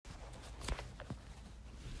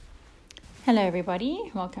Hello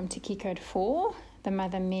everybody, welcome to Keycode 4, the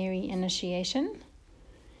Mother Mary Initiation.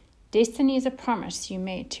 Destiny is a promise you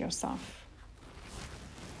made to yourself.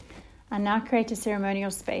 I now create a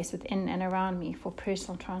ceremonial space within and around me for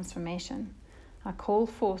personal transformation. I call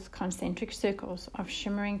forth concentric circles of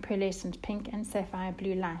shimmering pearlescent pink and sapphire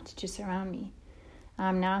blue light to surround me. I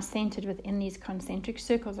am now centered within these concentric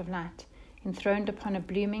circles of light, enthroned upon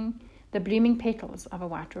the blooming petals of a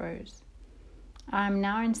white rose. I am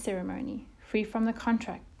now in ceremony, free from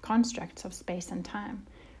the constructs of space and time,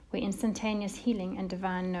 where instantaneous healing and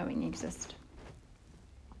divine knowing exist.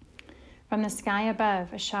 From the sky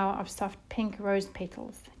above, a shower of soft pink rose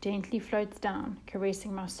petals gently floats down,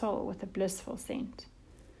 caressing my soul with a blissful scent.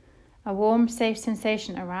 A warm, safe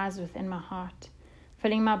sensation arises within my heart,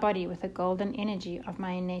 filling my body with the golden energy of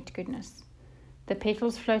my innate goodness. The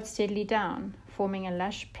petals float steadily down, forming a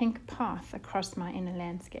lush pink path across my inner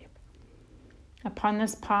landscape. Upon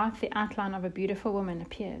this path, the outline of a beautiful woman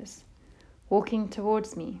appears, walking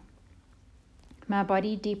towards me. My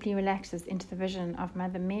body deeply relaxes into the vision of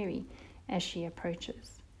Mother Mary as she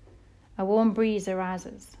approaches. A warm breeze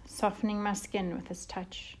arises, softening my skin with its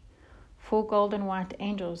touch. 4 golden white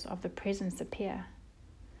angels of the presence appear,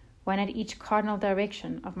 one at each cardinal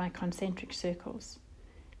direction of my concentric circles.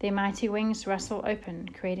 Their mighty wings rustle open,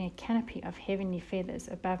 creating a canopy of heavenly feathers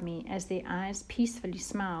above me as their eyes peacefully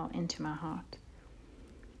smile into my heart.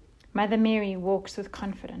 Mother Mary walks with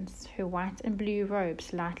confidence. Her white and blue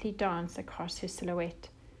robes lightly dance across her silhouette.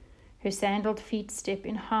 Her sandaled feet step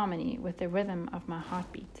in harmony with the rhythm of my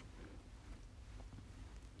heartbeat.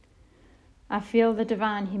 I feel the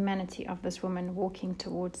divine humanity of this woman walking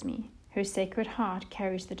towards me. Her sacred heart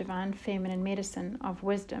carries the divine feminine medicine of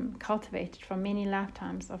wisdom cultivated from many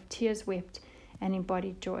lifetimes of tears wept and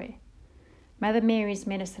embodied joy. Mother Mary's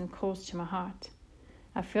medicine calls to my heart.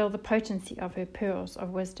 I feel the potency of her pearls of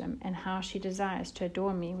wisdom and how she desires to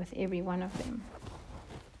adorn me with every one of them.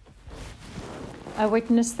 I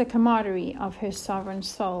witness the camaraderie of her sovereign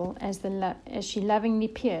soul as she lovingly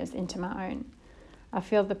peers into my own. I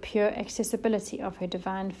feel the pure accessibility of her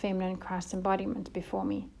divine feminine Christ embodiment before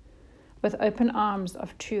me, with open arms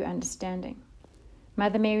of true understanding.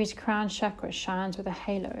 Mother Mary's crown chakra shines with a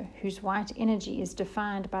halo whose white energy is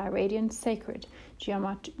defined by a radiant sacred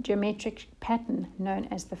geometric pattern known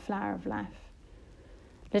as the flower of life.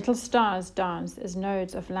 Little stars dance as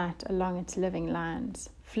nodes of light along its living lines,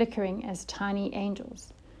 flickering as tiny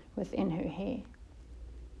angels within her hair.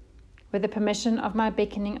 With the permission of my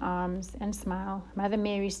beckoning arms and smile, Mother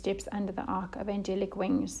Mary steps under the arc of angelic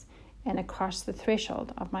wings and across the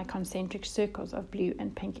threshold of my concentric circles of blue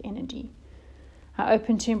and pink energy. I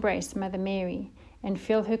open to embrace Mother Mary and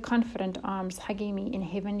feel her confident arms hugging me in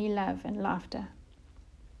heavenly love and laughter.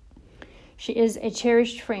 She is a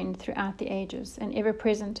cherished friend throughout the ages, an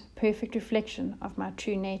ever-present, perfect reflection of my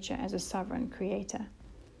true nature as a sovereign creator.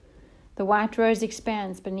 The white rose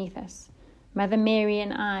expands beneath us. Mother Mary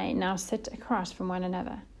and I now sit across from one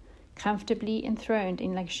another, comfortably enthroned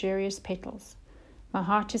in luxurious petals. My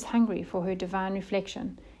heart is hungry for her divine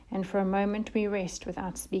reflection, and for a moment we rest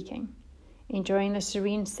without speaking, enjoying the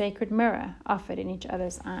serene sacred mirror offered in each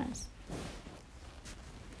other's eyes.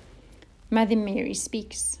 Mother Mary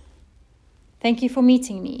speaks. Thank you for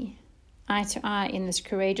meeting me, eye to eye, in this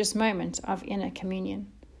courageous moment of inner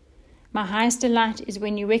communion. My highest delight is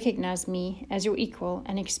when you recognize me as your equal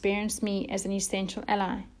and experience me as an essential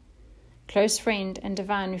ally, close friend and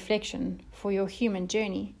divine reflection for your human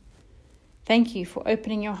journey. Thank you for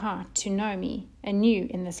opening your heart to know me anew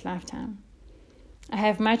in this lifetime. I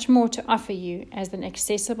have much more to offer you as an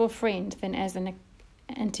accessible friend than as an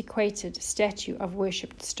antiquated statue of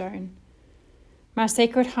worshipped stone. My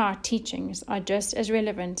Sacred Heart teachings are just as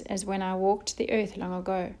relevant as when I walked the earth long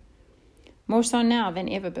ago, more so now than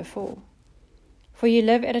ever before. For you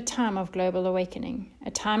live at a time of global awakening,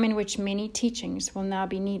 a time in which many teachings will now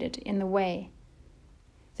be needed in the way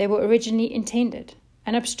they were originally intended,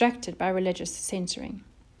 unobstructed by religious censoring.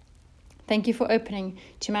 Thank you for opening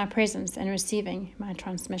to my presence and receiving my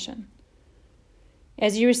transmission.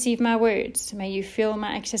 As you receive my words, may you feel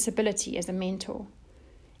my accessibility as a mentor.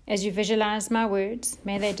 As you visualize my words,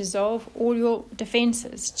 may they dissolve all your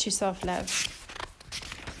defenses to self-love.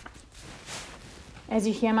 As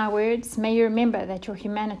you hear my words, may you remember that your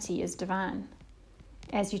humanity is divine.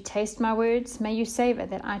 As you taste my words, may you savor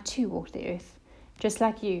that I too walk the earth, just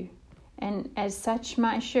like you, and as such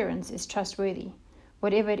my assurance is trustworthy.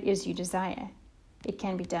 Whatever it is you desire, it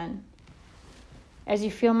can be done. As you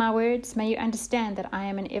feel my words, may you understand that I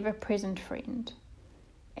am an ever-present friend.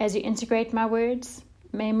 As you integrate my words,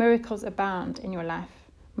 may miracles abound in your life,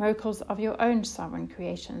 miracles of your own sovereign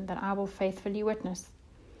creation that I will faithfully witness.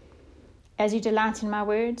 As you delight in my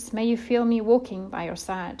words, may you feel me walking by your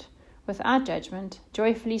side, without judgment,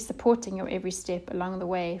 joyfully supporting your every step along the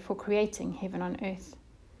way for creating heaven on earth.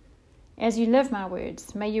 As you live my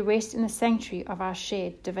words, may you rest in the sanctuary of our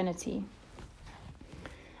shared divinity.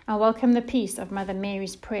 I welcome the peace of Mother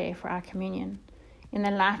Mary's prayer for our communion. In the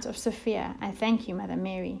light of Sophia, I thank you, Mother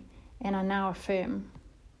Mary, and I now affirm.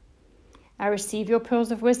 I receive your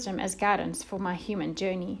pearls of wisdom as guidance for my human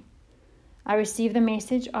journey. I receive the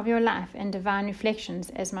message of your life and divine reflections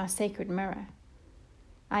as my sacred mirror.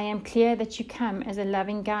 I am clear that you come as a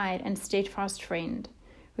loving guide and steadfast friend,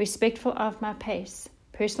 respectful of my pace,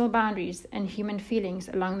 personal boundaries, and human feelings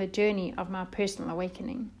along the journey of my personal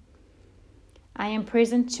awakening. I am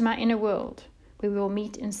present to my inner world, where we will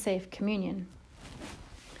meet in safe communion.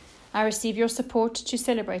 I receive your support to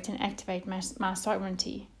celebrate and activate my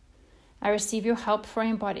sovereignty. I receive your help for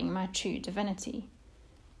embodying my true divinity.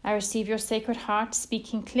 I receive your sacred heart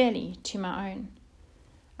speaking clearly to my own.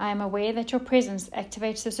 I am aware that your presence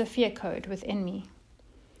activates the Sophia code within me.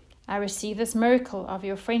 I receive this miracle of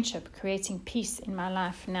your friendship creating peace in my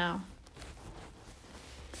life now.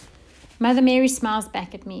 Mother Mary smiles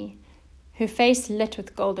back at me, her face lit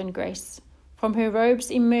with golden grace. From her robes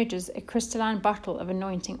emerges a crystalline bottle of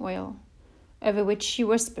anointing oil, over which she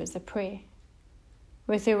whispers a prayer.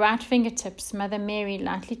 With her right fingertips, Mother Mary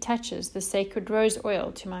lightly touches the sacred rose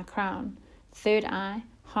oil to my crown, third eye,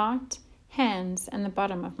 heart, hands, and the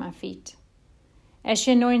bottom of my feet. As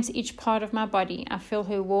she anoints each part of my body, I feel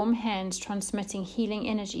her warm hands transmitting healing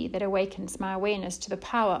energy that awakens my awareness to the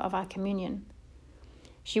power of our communion.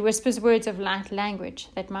 She whispers words of light language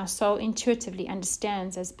that my soul intuitively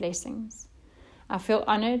understands as blessings. I feel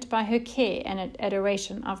honored by her care and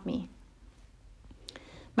adoration of me.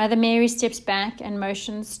 Mother Mary steps back and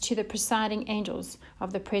motions to the presiding angels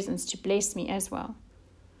of the presence to bless me as well.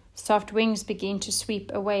 Soft wings begin to sweep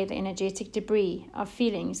away the energetic debris of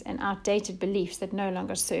feelings and outdated beliefs that no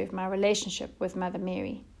longer serve my relationship with Mother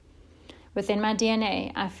Mary. Within my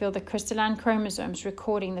DNA, I feel the crystalline chromosomes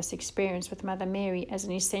recording this experience with Mother Mary as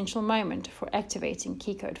an essential moment for activating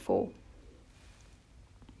Keycode 4.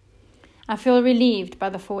 I feel relieved by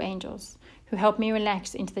the 4 angels, who help me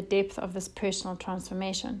relax into the depth of this personal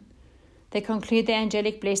transformation. They conclude the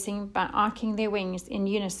angelic blessing by arcing their wings in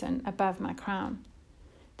unison above my crown.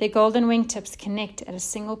 Their golden wingtips connect at a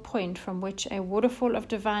single point from which a waterfall of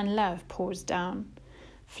divine love pours down,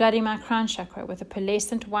 flooding my crown chakra with a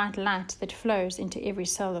pearlescent white light that flows into every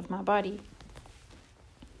cell of my body.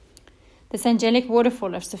 This angelic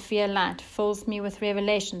waterfall of Sophia light fills me with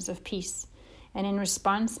revelations of peace, and in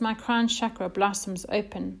response my crown chakra blossoms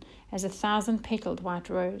open as a 1,000-petaled white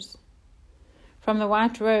rose. From the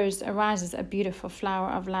white rose arises a beautiful flower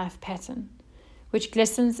of life pattern, which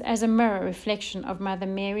glistens as a mirror reflection of Mother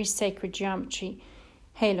Mary's sacred geometry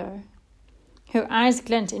halo. Her eyes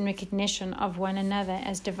glint in recognition of one another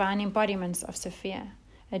as divine embodiments of Sophia,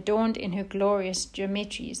 adorned in her glorious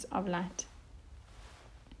geometries of light.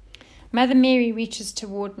 Mother Mary reaches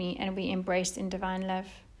toward me and we embrace in divine love,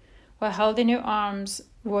 while held in her arms,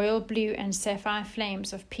 royal blue and sapphire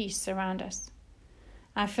flames of peace surround us.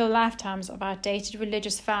 I feel lifetimes of outdated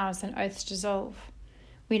religious vows and oaths dissolve.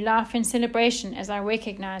 We laugh in celebration as I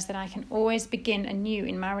recognize that I can always begin anew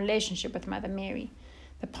in my relationship with Mother Mary.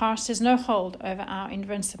 The past has no hold over our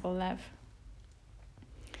invincible love.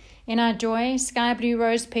 In our joy, sky blue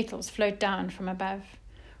rose petals float down from above.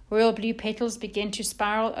 Royal blue petals begin to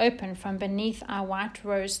spiral open from beneath our white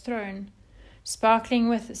rose throne, sparkling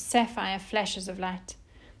with sapphire flashes of light.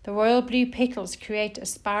 The royal blue petals create a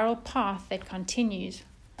spiral path that continues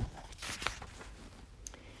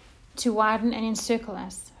to widen and encircle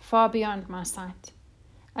us, far beyond my sight.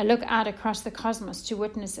 I look out across the cosmos to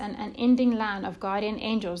witness an unending line of guardian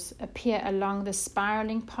angels appear along the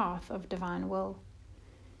spiraling path of divine will.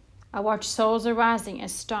 I watch souls arising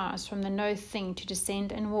as stars from the no thing to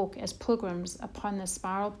descend and walk as pilgrims upon the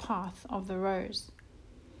spiral path of the rose.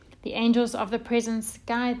 The angels of the presence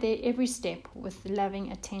guide their every step with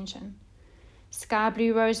loving attention. Sky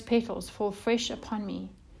blue rose petals fall fresh upon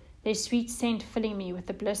me, their sweet scent filling me with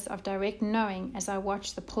the bliss of direct knowing as I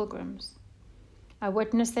watch the pilgrims. I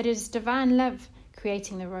witness that it is divine love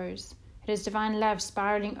creating the rose. It is divine love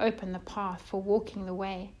spiraling open the path for walking the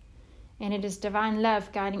way. And it is divine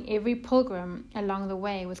love guiding every pilgrim along the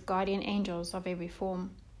way with guardian angels of every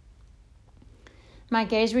form. My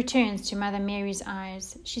gaze returns to Mother Mary's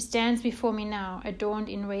eyes. She stands before me now, adorned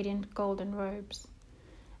in radiant golden robes.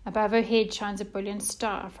 Above her head shines a brilliant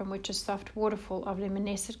star from which a soft waterfall of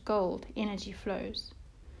luminescent gold energy flows,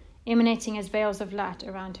 emanating as veils of light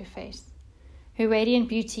around her face. Her radiant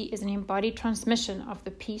beauty is an embodied transmission of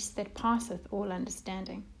the peace that passeth all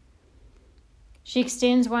understanding. She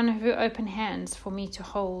extends one of her open hands for me to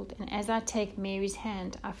hold, and as I take Mary's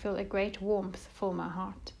hand, I feel a great warmth fill my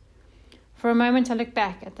heart. For a moment I look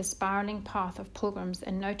back at the spiraling path of pilgrims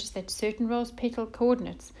and notice that certain rose petal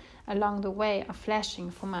coordinates along the way are flashing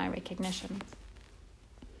for my recognition.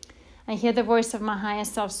 I hear the voice of my higher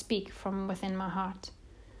self speak from within my heart.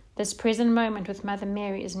 This present moment with Mother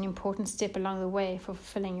Mary is an important step along the way for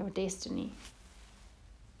fulfilling your destiny.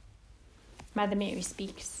 Mother Mary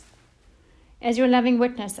speaks. As your loving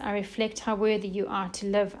witness, I reflect how worthy you are to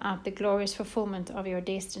live out the glorious fulfillment of your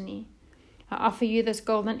destiny. I offer you this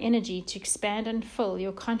golden energy to expand and fill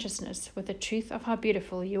your consciousness with the truth of how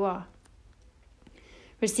beautiful you are.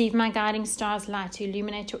 Receive my guiding star's light to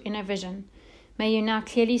illuminate your inner vision. May you now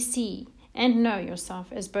clearly see and know yourself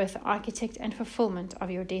as both the architect and fulfillment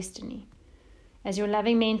of your destiny. As your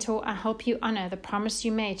loving mentor, I help you honor the promise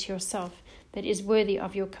you made to yourself that is worthy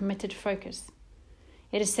of your committed focus.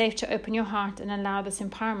 It is safe to open your heart and allow this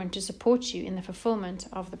empowerment to support you in the fulfillment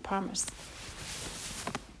of the promise.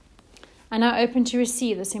 I now open to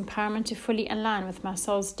receive this empowerment to fully align with my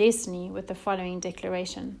soul's destiny with the following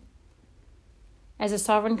declaration. As a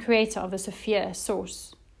sovereign creator of the Sophia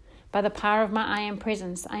source, by the power of my I Am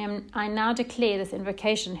presence, I now declare this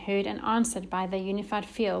invocation heard and answered by the unified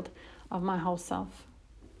field of my whole self.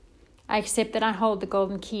 I accept that I hold the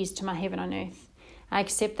golden keys to my heaven on earth. I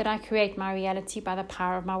accept that I create my reality by the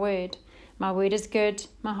power of my word. My word is good,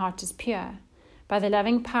 my heart is pure. By the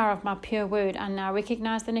loving power of my pure word, I now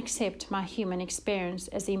recognize and accept my human experience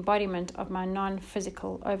as the embodiment of my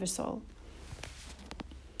non-physical oversoul.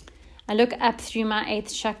 I look up through my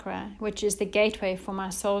 8th chakra, which is the gateway for my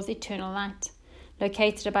soul's eternal light,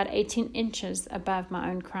 located about 18 inches above my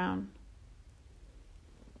own crown.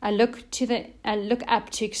 I look up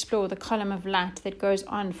to explore the column of light that goes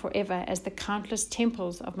on forever as the countless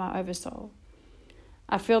temples of my oversoul.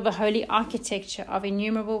 I feel the holy architecture of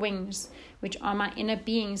innumerable wings, which are my inner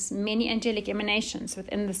being's many angelic emanations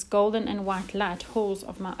within this golden and white light halls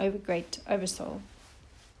of my great oversoul.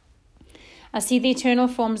 I see the eternal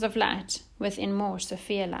forms of light within more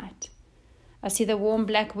Sophia light. I see the warm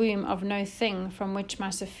black womb of no thing from which my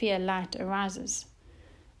Sophia light arises.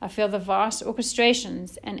 I feel the vast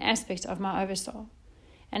orchestrations and aspects of my oversoul,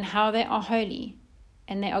 and how they are holy,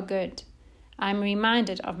 and they are good. I am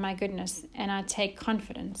reminded of my goodness, and I take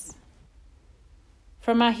confidence.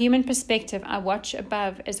 From my human perspective, I watch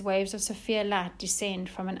above as waves of Sophia light descend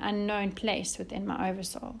from an unknown place within my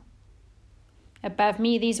oversoul. Above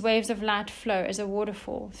me, these waves of light flow as a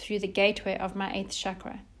waterfall through the gateway of my 8th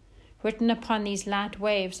chakra. Written upon these light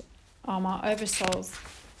waves are my oversoul's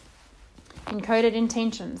encoded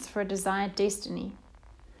intentions for a desired destiny,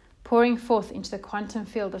 pouring forth into the quantum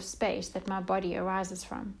field of space that my body arises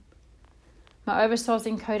from. My oversoul's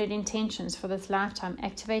encoded intentions for this lifetime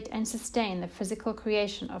activate and sustain the physical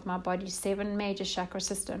creation of my body's 7 major chakra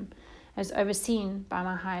system as overseen by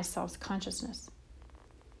my higher self's consciousness.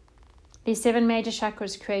 These 7 major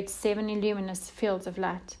chakras create 7 luminous fields of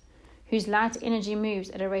light, whose light energy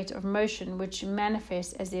moves at a rate of motion which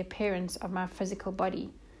manifests as the appearance of my physical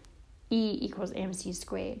body, E equals mc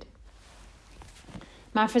squared.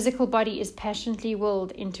 My physical body is passionately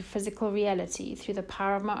willed into physical reality through the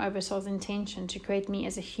power of my oversoul's intention to create me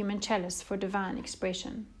as a human chalice for divine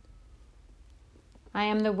expression. I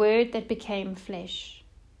am the word that became flesh.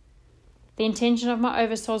 The intention of my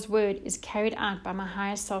oversoul's word is carried out by my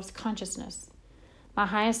higher self's consciousness. My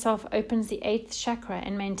higher self opens the 8th chakra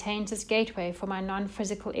and maintains this gateway for my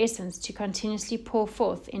non-physical essence to continuously pour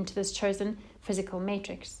forth into this chosen physical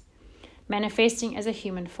matrix, manifesting as a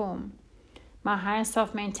human form. My higher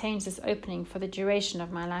self maintains this opening for the duration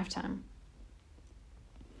of my lifetime.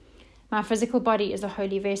 My physical body is a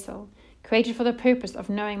holy vessel, created for the purpose of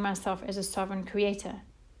knowing myself as a sovereign creator,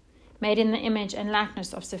 made in the image and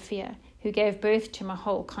likeness of Sophia, who gave birth to my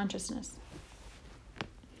whole consciousness.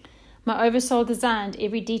 My oversoul designed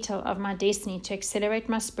every detail of my destiny to accelerate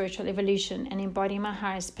my spiritual evolution and embody my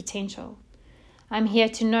highest potential. I am here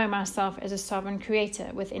to know myself as a sovereign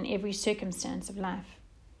creator within every circumstance of life.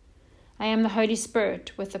 I am the Holy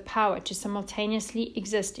Spirit with the power to simultaneously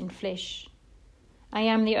exist in flesh. I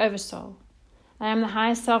am the oversoul. I am the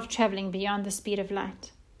higher self traveling beyond the speed of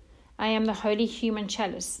light. I am the holy human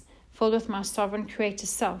chalice filled with my sovereign creator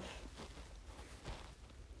self.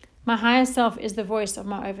 My higher self is the voice of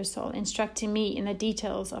my oversoul, instructing me in the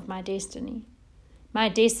details of my destiny. My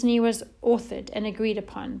destiny was authored and agreed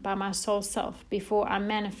upon by my soul self before I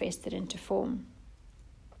manifested into form.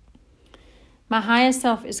 My higher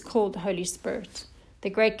self is called the Holy Spirit, the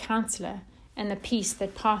great counselor, and the peace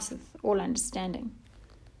that passeth all understanding.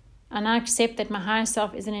 And I accept that my higher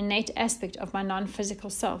self is an innate aspect of my non-physical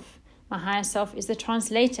self, My higher self is the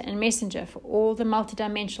translator and messenger for all the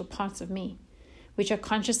multidimensional parts of me, which are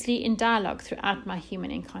consciously in dialogue throughout my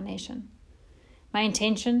human incarnation. My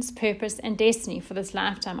intentions, purpose, and destiny for this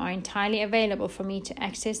lifetime are entirely available for me to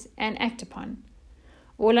access and act upon.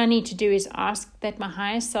 All I need to do is ask that my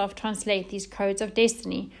higher self translate these codes of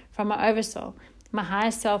destiny from my oversoul. My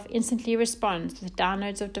higher self instantly responds with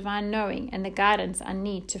downloads of divine knowing and the guidance I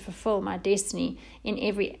need to fulfill my destiny in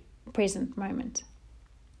every present moment.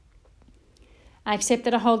 I accept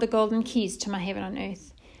that I hold the golden keys to my heaven on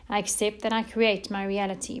earth. I accept that I create my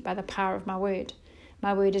reality by the power of my word.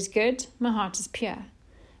 My word is good, my heart is pure.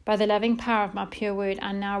 By the loving power of my pure word,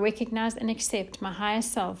 I now recognize and accept my higher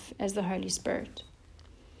self as the Holy Spirit.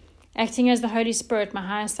 Acting as the Holy Spirit, my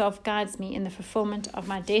higher self guides me in the fulfillment of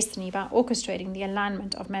my destiny by orchestrating the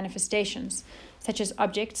alignment of manifestations, such as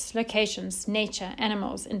objects, locations, nature,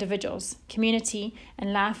 animals, individuals, community,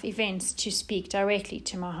 and life events to speak directly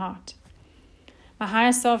to my heart. My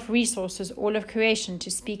higher self resources all of creation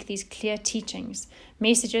to speak these clear teachings,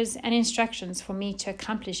 messages, and instructions for me to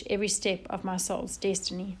accomplish every step of my soul's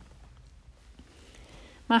destiny.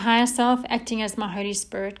 My higher self, acting as my Holy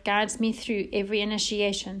Spirit, guides me through every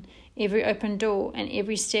initiation, every open door, and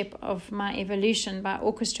every step of my evolution by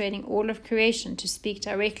orchestrating all of creation to speak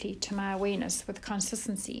directly to my awareness with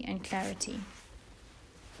consistency and clarity.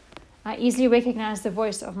 I easily recognize the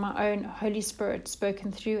voice of my own Holy Spirit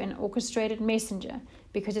spoken through an orchestrated messenger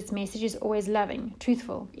because its message is always loving,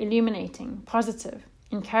 truthful, illuminating, positive,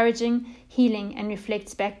 encouraging, healing, and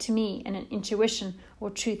reflects back to me in an intuition or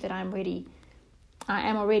truth that I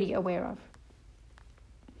am already aware of.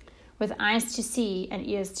 With eyes to see and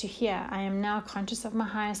ears to hear, I am now conscious of my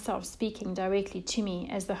higher self speaking directly to me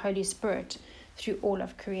as the Holy Spirit through all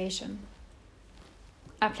of creation.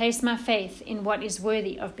 I place my faith in what is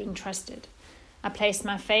worthy of being trusted. I place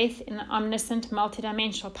my faith in the omniscient,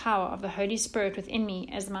 multidimensional power of the Holy Spirit within me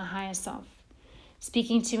as my higher self.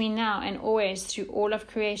 Speaking to me now and always through all of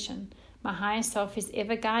creation, my higher self is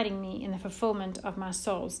ever guiding me in the fulfillment of my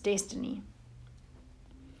soul's destiny.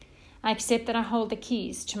 I accept that I hold the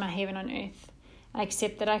keys to my heaven on earth. I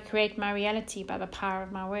accept that I create my reality by the power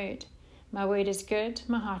of my word. My word is good,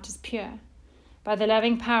 my heart is pure. By the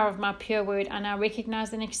loving power of my pure word, I now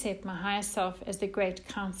recognize and accept my higher self as the great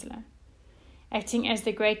counselor. Acting as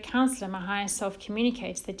the great counselor, my higher self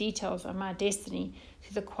communicates the details of my destiny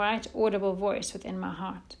through the quiet, audible voice within my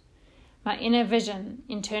heart. My inner vision,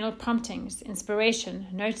 internal promptings, inspiration,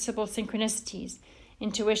 noticeable synchronicities,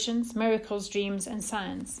 intuitions, miracles, dreams, and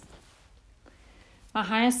signs. My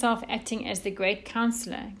higher self, acting as the great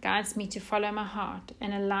counselor, guides me to follow my heart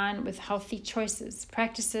and align with healthy choices,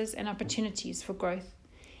 practices, and opportunities for growth,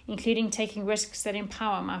 including taking risks that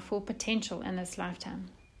empower my full potential in this lifetime.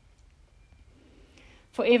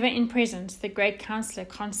 Forever in presence, the great counselor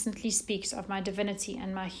constantly speaks of my divinity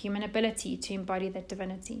and my human ability to embody that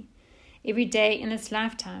divinity, every day in this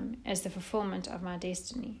lifetime as the fulfillment of my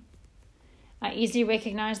destiny. I easily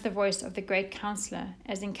recognize the voice of the great counselor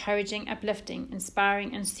as encouraging, uplifting,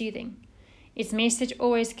 inspiring, and soothing. Its message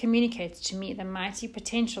always communicates to me the mighty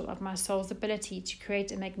potential of my soul's ability to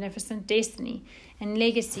create a magnificent destiny and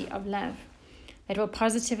legacy of love that will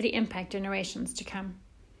positively impact generations to come.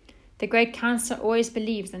 The great counselor always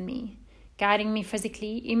believes in me, guiding me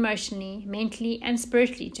physically, emotionally, mentally, and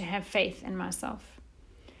spiritually to have faith in myself.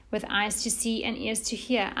 With eyes to see and ears to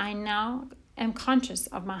hear, I now am conscious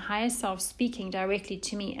of my higher self speaking directly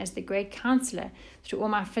to me as the great counselor through all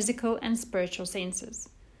my physical and spiritual senses.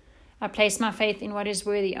 I place my faith in what is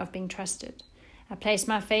worthy of being trusted. I place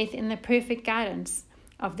my faith in the perfect guidance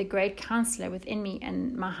of the great counselor within me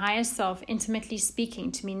and my higher self intimately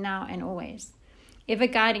speaking to me now and always, ever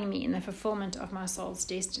guiding me in the fulfillment of my soul's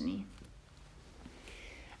destiny.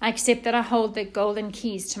 I accept that I hold the golden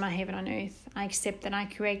keys to my heaven on earth. I accept that I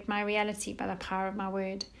create my reality by the power of my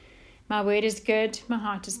word. My word is good, my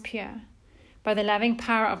heart is pure. By the loving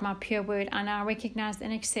power of my pure word, I now recognize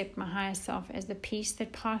and accept my higher self as the peace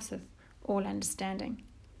that passeth all understanding.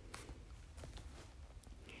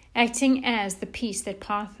 Acting as the peace that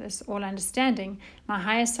passeth all understanding, my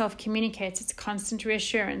higher self communicates its constant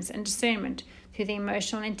reassurance and discernment through the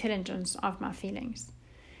emotional intelligence of my feelings.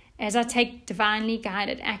 As I take divinely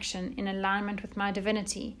guided action in alignment with my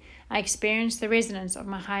divinity, I experience the resonance of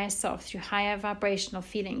my higher self through higher vibrational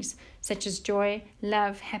feelings such as joy,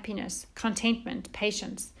 love, happiness, contentment,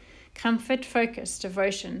 patience, comfort, focus,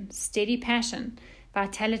 devotion, steady passion,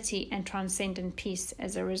 vitality, and transcendent peace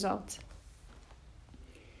as a result.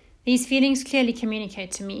 These feelings clearly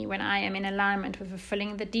communicate to me when I am in alignment with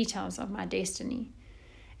fulfilling the details of my destiny.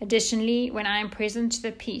 Additionally, when I am present to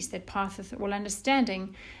the peace that passeth all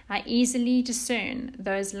understanding, I easily discern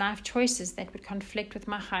those life choices that would conflict with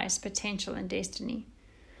my highest potential and destiny.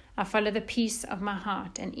 I follow the peace of my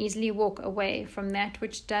heart and easily walk away from that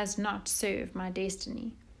which does not serve my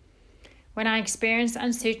destiny. When I experience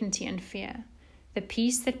uncertainty and fear, the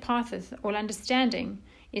peace that passeth all understanding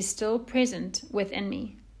is still present within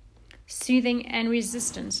me, soothing and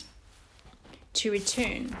resistant to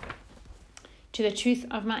return to the truth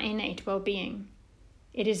of my innate well-being.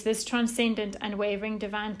 It is this transcendent, unwavering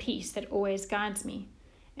divine peace that always guides me,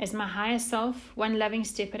 as my higher self, one loving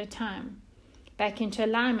step at a time, back into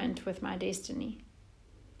alignment with my destiny.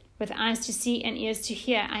 With eyes to see and ears to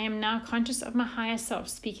hear, I am now conscious of my higher self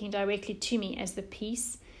speaking directly to me as the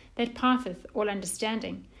peace that passeth all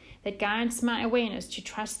understanding, that guides my awareness to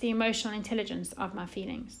trust the emotional intelligence of my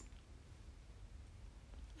feelings.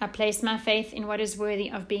 I place my faith in what is worthy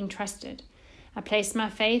of being trusted. I place my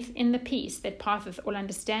faith in the peace that passeth all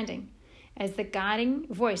understanding as the guiding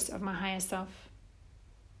voice of my higher self,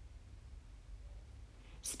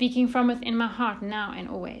 speaking from within my heart now and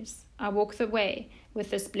always. I walk the way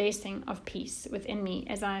with this blessing of peace within me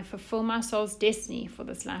as I fulfill my soul's destiny for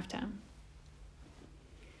this lifetime.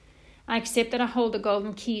 I accept that I hold the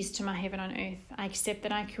golden keys to my heaven on earth. I accept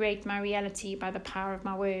that I create my reality by the power of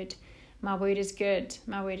my word. My word is good.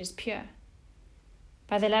 My word is pure.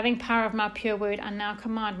 By the loving power of my pure word, I now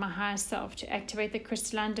command my higher self to activate the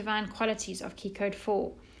crystalline divine qualities of Keycode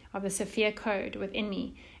 4 of the Sophia Code within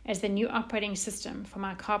me as the new operating system for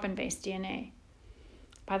my carbon-based DNA.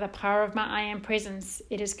 By the power of my I Am presence,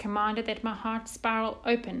 it is commanded that my heart spiral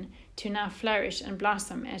open to now flourish and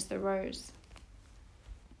blossom as the rose.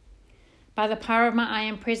 By the power of my I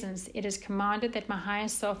Am presence, it is commanded that my higher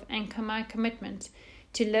self anchor my commitment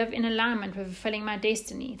to live in alignment with fulfilling my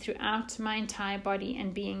destiny throughout my entire body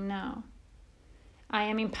and being now. I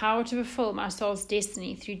am empowered to fulfill my soul's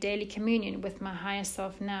destiny through daily communion with my higher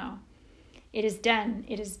self now. It is done,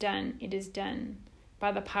 it is done, it is done.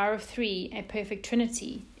 By the power of 3, a perfect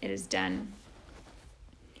trinity, it is done.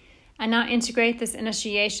 I now integrate this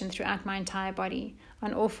initiation throughout my entire body,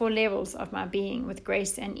 on all 4 levels of my being with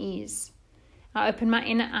grace and ease. I open my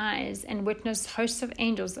inner eyes and witness hosts of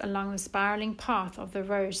angels along the spiraling path of the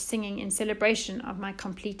rose singing in celebration of my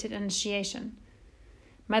completed initiation.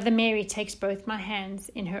 Mother Mary takes both my hands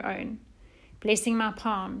in her own, blessing my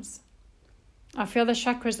palms. I feel the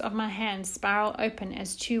chakras of my hands spiral open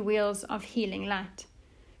as 2 wheels of healing light.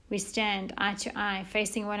 We stand eye to eye,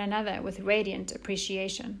 facing one another with radiant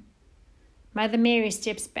appreciation. Mother Mary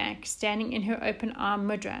steps back, standing in her open arm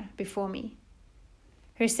mudra before me.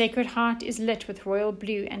 Her sacred heart is lit with royal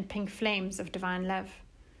blue and pink flames of divine love.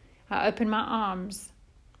 I open my arms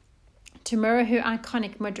to mirror her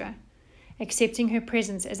iconic mudra, accepting her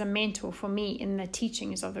presence as a mentor for me in the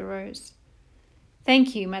teachings of the rose.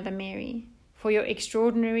 Thank you, Mother Mary, for your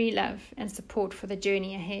extraordinary love and support for the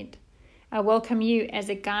journey ahead. I welcome you as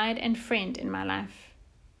a guide and friend in my life.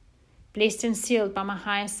 Blessed and sealed by my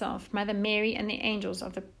higher self, Mother Mary and the angels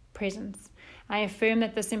of the presence, I affirm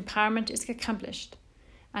that this empowerment is accomplished.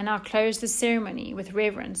 I now close the ceremony with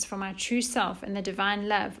reverence for my true self and the divine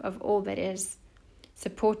love of all that is,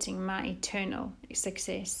 supporting my eternal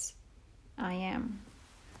success. I am.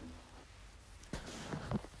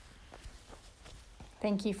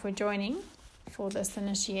 Thank you for joining for this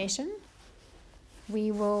initiation.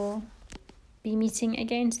 We will be meeting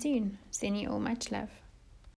again soon. Sending you all much love.